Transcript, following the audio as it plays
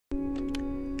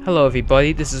Hello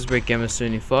everybody, this is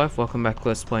RedGamerSuni5. Welcome back to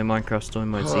Let's Play Minecraft Story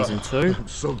Mode Season 2. I'm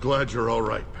so glad you're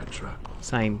alright, Petra.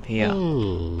 Same here.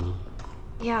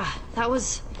 Yeah, that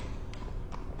was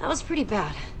pretty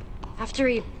bad. After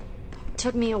he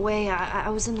took me away, I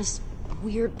was in this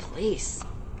weird place.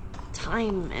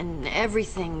 Time and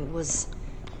everything was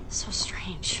so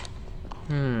strange.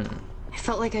 I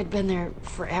felt like I'd been there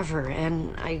forever,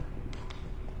 and I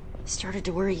started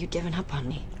to worry you'd given up on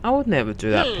me. I would never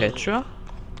do that, Petra.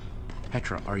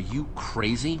 Petra, are you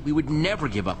crazy? We would never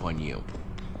give up on you.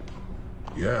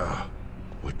 Yeah,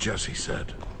 what Jesse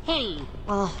said.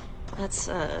 Well, that's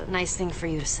a nice thing for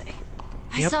you to say.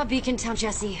 I Yep. saw Beacon Town,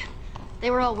 Jesse. They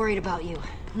were all worried about you.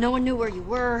 No one knew where you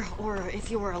were, or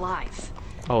if you were alive.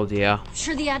 Oh dear. I'm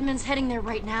sure the admin's heading there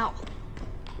right now.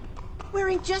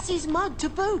 Wearing Jesse's mug to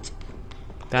boot.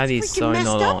 That is Freaking so messed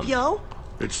not up, on. yo.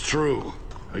 It's true.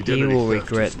 He will Identity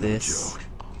theft regret is no this. joke.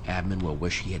 Admin will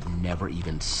wish he had never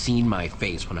even seen my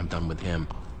face when I'm done with him.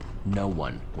 No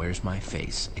one wears my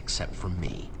face except for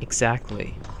me.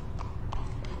 Exactly.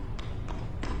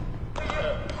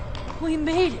 We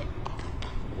made it.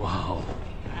 Whoa.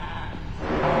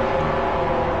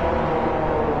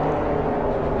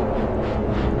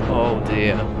 Oh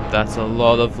dear. That's a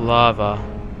lot of lava.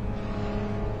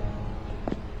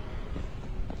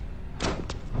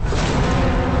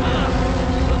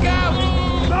 Look out!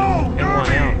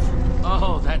 Everyone else.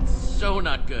 Oh, that's so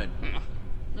not good.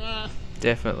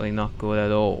 Definitely not good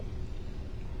at all.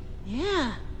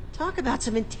 Yeah, talk about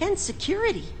some intense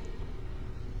security.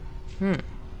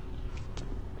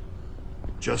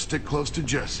 Just stick close to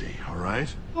Jesse,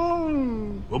 alright?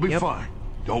 We'll be Yep. fine.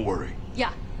 Don't worry.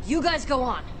 Yeah, you guys go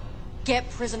on. Get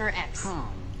Prisoner X.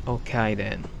 Okay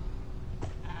then.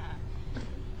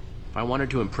 If I wanted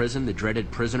to imprison the dreaded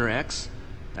Prisoner X,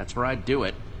 that's where I'd do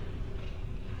it.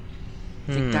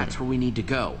 I think that's where we need to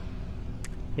go.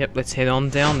 Yep, let's head on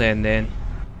down there then.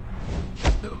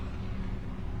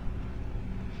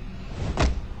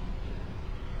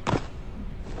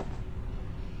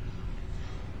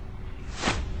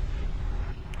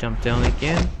 Jump down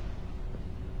again.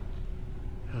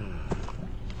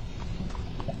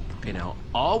 Okay, now,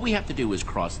 all we have to do is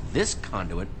cross this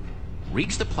conduit,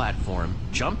 reach the platform,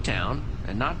 jump down,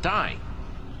 and not die.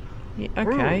 Yeah,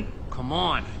 okay. Come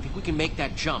on, I think we can make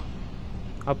that jump.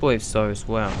 I believe so as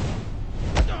well.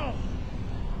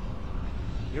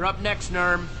 You're up next,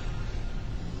 Nerm.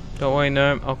 Don't worry,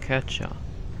 no, I'll catch ya.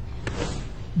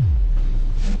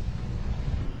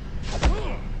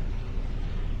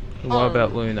 What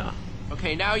about Luna?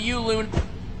 Okay, now you, Loon.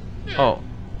 Oh,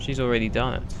 she's already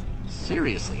done it.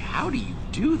 Seriously, how do you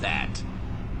do that?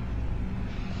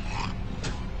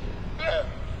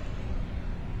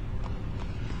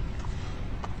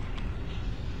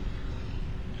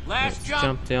 Last Let's jump.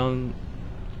 jump down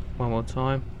one more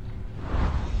time.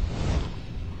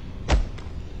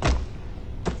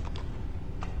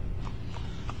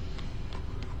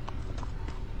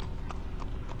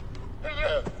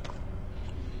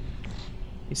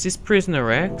 Is this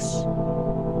Prisoner X?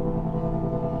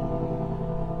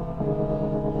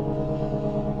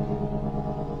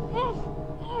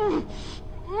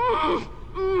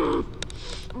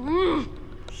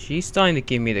 She's starting to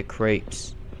give me the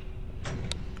creeps.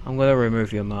 I'm gonna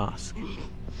remove your mask.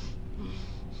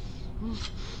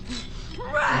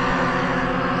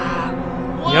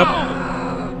 Yep.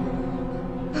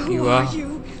 You are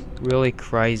really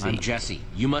crazy. I'm Jesse.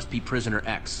 You must be Prisoner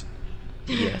X.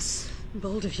 Yes.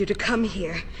 Bold of you to come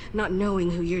here, not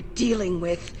knowing who you're dealing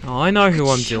with. Oh, I know who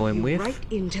Could I'm shove dealing you with. Right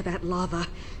into that lava,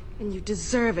 and you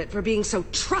deserve it for being so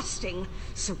trusting,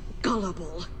 so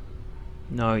gullible.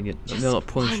 No, you're Just not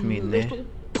punching me one in there. little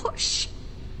push.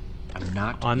 I'm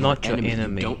not your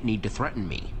enemy. You don't need to threaten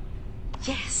me.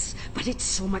 Yes, but it's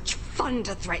so much fun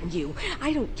to threaten you.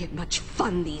 I don't get much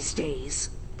fun these days.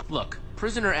 Look,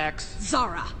 Prisoner X,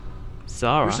 Zara. you're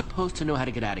Zara. supposed to know how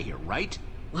to get out of here, right?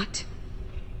 What?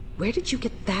 Where did you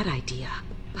get that idea?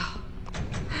 Oh.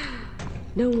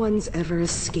 No one's ever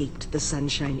escaped the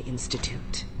Sunshine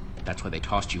Institute. That's why they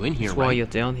tossed you in here, That's right? why you're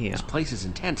down here. This place is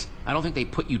intense. I don't think they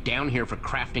put you down here for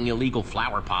crafting illegal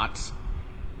flower pots.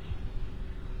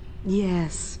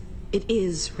 Yes, it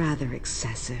is rather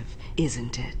excessive,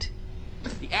 isn't it?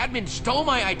 The admin stole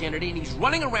my identity and he's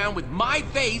running around with my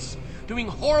face, doing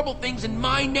horrible things in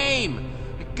my name.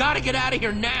 I gotta get out of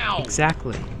here now.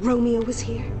 Exactly. Romeo was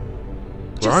here.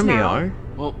 Just Romeo? now.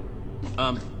 Well,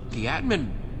 the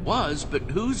admin was, but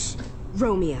who's...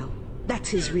 Romeo. That's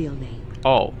his real name.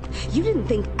 Oh. You didn't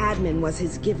think admin was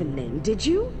his given name, did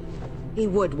you? He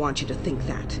would want you to think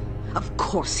that. Of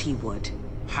course he would.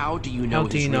 How do you know How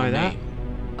do his you real know that? name?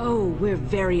 Oh, we're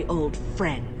very old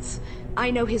friends.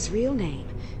 I know his real name,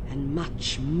 and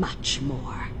much, much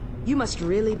more. You must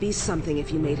really be something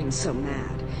if you made him so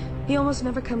mad. He almost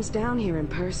never comes down here in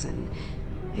person,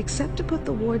 except to put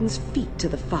the warden's feet to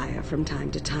the fire from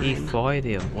time to time. He fired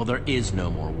him. Well, there is no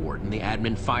more warden. The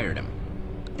admin fired him.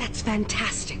 That's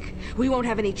fantastic. We won't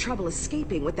have any trouble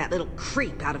escaping with that little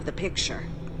creep out of the picture.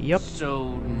 Yep.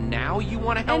 So now you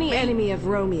want to help Any me? enemy of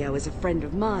Romeo is a friend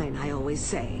of mine, I always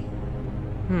say.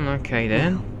 Okay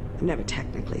then. Well, I've never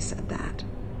technically said that.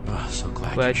 Oh, so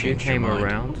glad Glad you changed your came mind.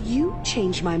 around. You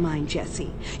changed my mind,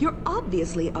 Jesse. You're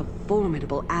obviously a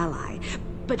formidable ally.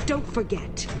 But don't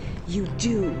forget, you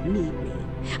do need me.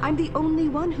 I'm the only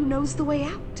one who knows the way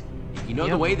out. If you know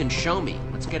the Yep. way, then show me.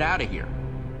 Let's get out of here.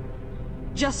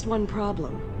 Just one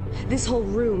problem. This whole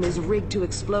room is rigged to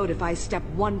explode if I step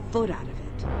 1 foot out of it.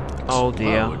 Oh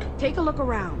dear. Explode. Take a look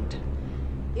around.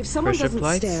 If someone Pressure doesn't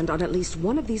plates? stand on at least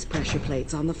one of these pressure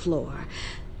plates on the floor,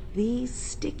 these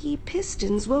sticky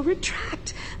pistons will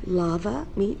retract. Lava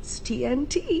meets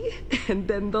TNT, and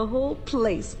then the whole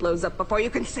place blows up before you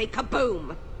can say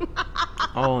kaboom!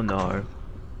 Oh no.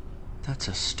 That's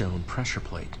a stone pressure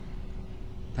plate.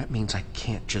 That means I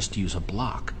can't just use a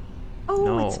block. Oh,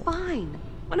 No. it's fine.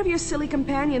 One of your silly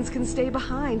companions can stay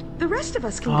behind. The rest of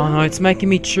us can go. Oh no, it's making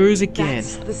me choose again.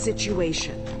 That's the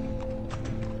situation.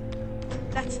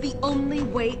 That's the only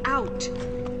way out.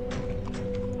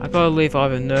 I gotta leave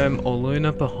either Nerm or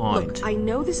Luna behind. Look, I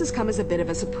know this has come as a bit of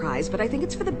a surprise, but I think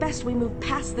it's for the best we move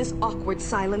past this awkward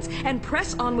silence and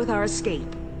press on with our escape.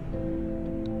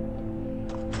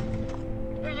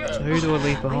 So who do I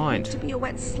leave I behind? hate to be a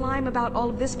wet slime about all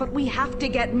of this, but we have to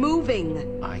get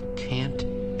moving. I can't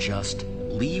just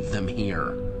leave them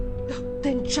here.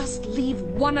 Then just leave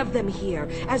one of them here.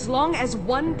 As long as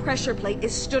one pressure plate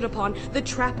is stood upon, the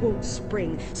trap won't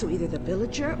spring. So either the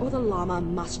villager or the llama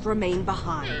must remain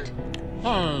behind.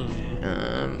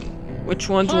 Which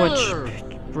one do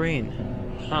I bring?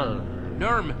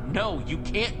 Nerm, no, you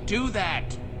can't do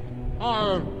that.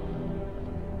 Oh,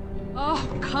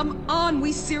 come on.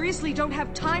 We seriously don't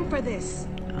have time for this.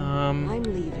 I'm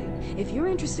leaving. If you're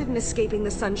interested in escaping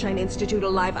the Sunshine Institute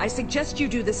alive, I suggest you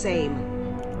do the same.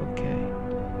 Okay.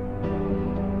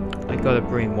 I gotta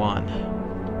bring one.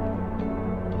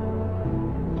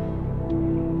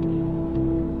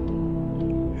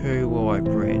 Who will I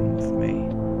bring with me?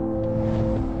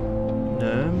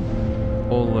 Nerm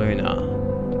or Luna?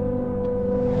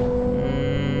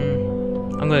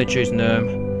 I'm gonna choose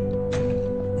Nerm.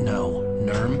 No,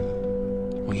 Nerm.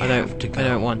 We have to go. I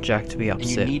don't want Jack to be And you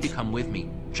upset. need to come with me.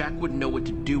 Jack wouldn't know what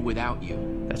to do without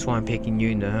you. That's why I'm picking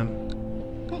you, Nerm.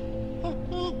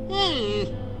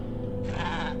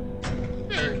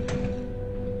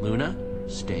 Luna,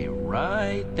 stay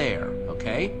right there,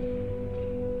 okay?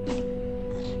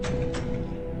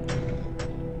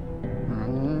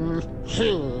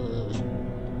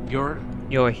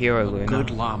 You're a hero, Luna. Good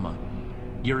llama.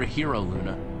 You're a hero,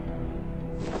 Luna.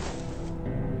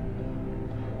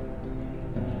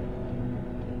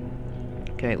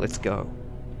 Okay, let's go.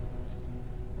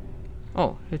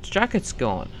 Oh, its jacket's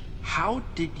gone. How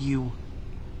did you...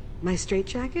 My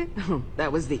straitjacket? Oh,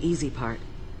 that was the easy part.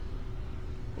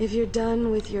 If you're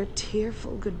done with your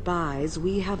tearful goodbyes,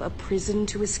 we have a prison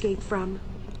to escape from.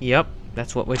 Yep,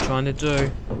 that's what we're trying to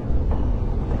do.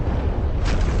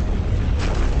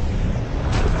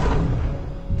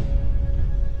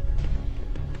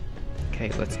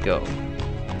 Okay, let's go.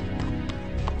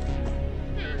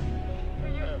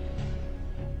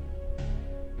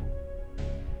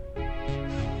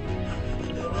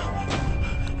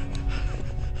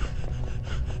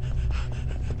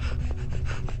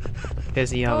 Here's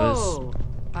the others.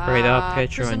 Radar,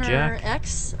 Petra, and Prisoner Jack.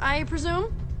 X, I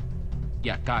presume?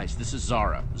 Yeah, guys, this is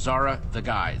Zara. Zara, the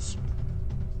guys.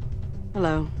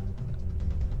 Hello.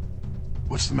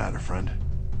 What's the matter, friend?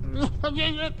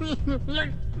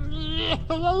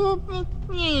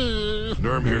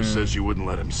 Nerm here says you wouldn't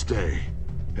let him stay,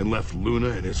 and left Luna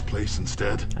in his place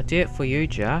instead. I did it for you,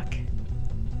 Jack.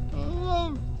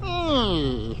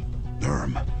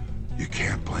 Nerm, you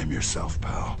can't blame yourself,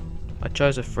 pal. I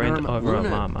chose a friend Nerm, over Luna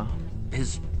a llama.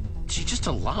 She's just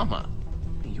a llama.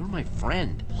 You're my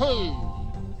friend.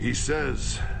 He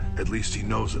says at least he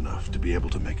knows enough to be able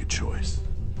to make a choice.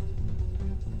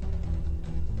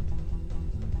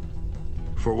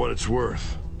 For what it's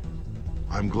worth,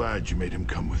 I'm glad you made him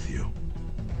come with you.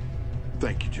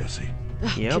 Thank you, Jesse.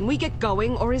 Yep. Can we get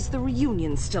going, or is the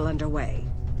reunion still underway?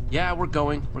 Yeah, we're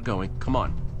going. We're going. Come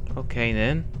on. Okay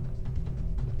then.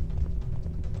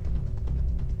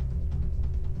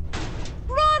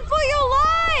 Run for your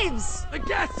lives! The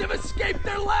guests have escaped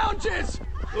their lounges!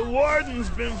 The warden's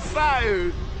been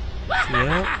fired.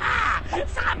 Yeah.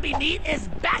 Zombie meat is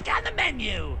back on the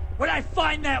menu! When I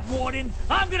find that warden,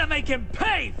 I'm gonna make him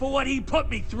pay for what he put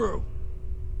me through!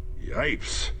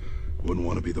 Yipes. Wouldn't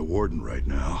want to be the warden right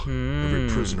now. Every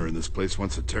prisoner in this place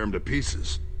wants to tear him to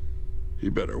pieces. He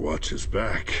better watch his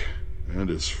back. And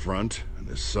his front, and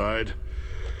his side.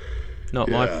 Not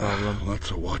my problem. Lots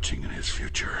of watching in his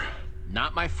future.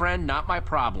 Not my friend, not my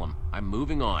problem. I'm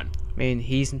moving on. I mean,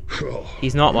 he's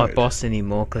not my boss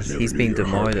anymore because Never he's knew been your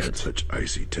heart had demoted. such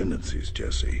icy tendencies,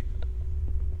 Jesse.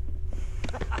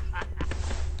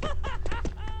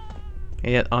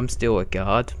 And yet I'm still a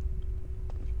guard.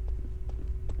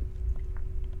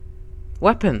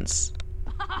 Weapons!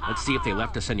 Let's see if they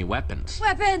left us any weapons.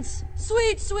 Weapons!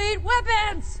 Sweet, sweet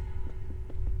weapons!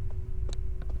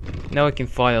 Now we can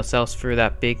find ourselves through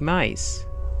that big maze.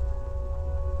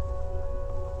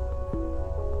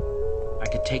 I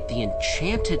could take the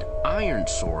enchanted iron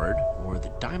sword or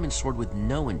the diamond sword with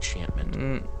no enchantment.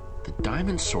 The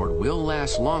diamond sword will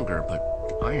last longer, but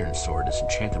the iron sword is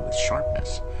enchanted with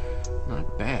sharpness.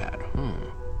 Not bad,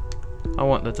 I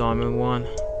want the diamond one.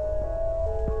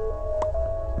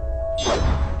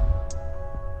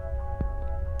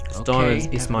 Okay, Diamonds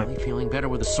is my definitely feeling better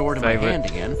with a sword in my hand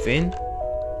favorite again. thing.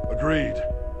 Agreed.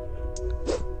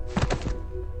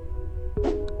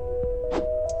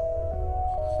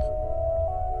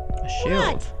 A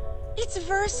shield. It's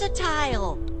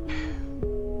versatile.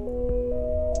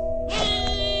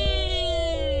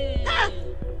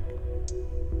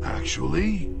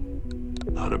 Actually,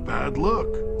 not a bad look.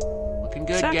 Looking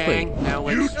good, Exactly. gang. Now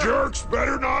You let's... jerks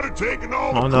better not have taken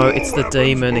all Oh the no, cool it's the weapons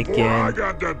demon before again. I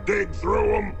got to dig through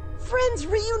them. Friends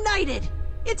reunited.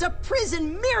 It's a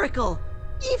prison miracle.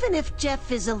 Even if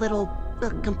Jeff is a little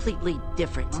completely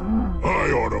different.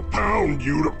 I ought to pound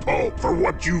you to pulp for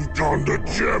what you've done to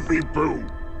Jeffy Pooh.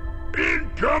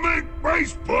 Incoming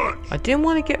face punch. I didn't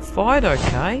want to get fired,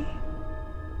 okay?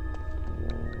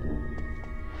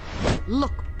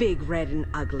 Look, Big Red and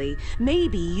Ugly,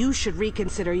 maybe you should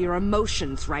reconsider your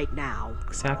emotions right now.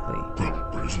 Exactly.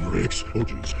 Prisoner X, oh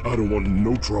jeez, I don't want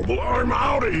no trouble. I'm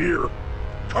out of here.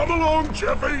 Come along,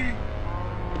 Jeffy.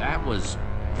 That was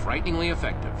frighteningly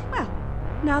effective. Well,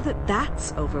 now that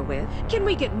that's over with, can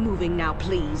we get moving now,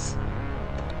 please?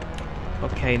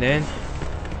 Okay then.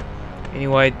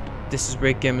 Anyway, this is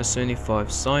Red Gamer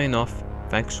 75 signing off.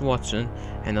 Thanks for watching,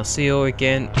 and I'll see you all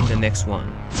again in the next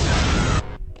one.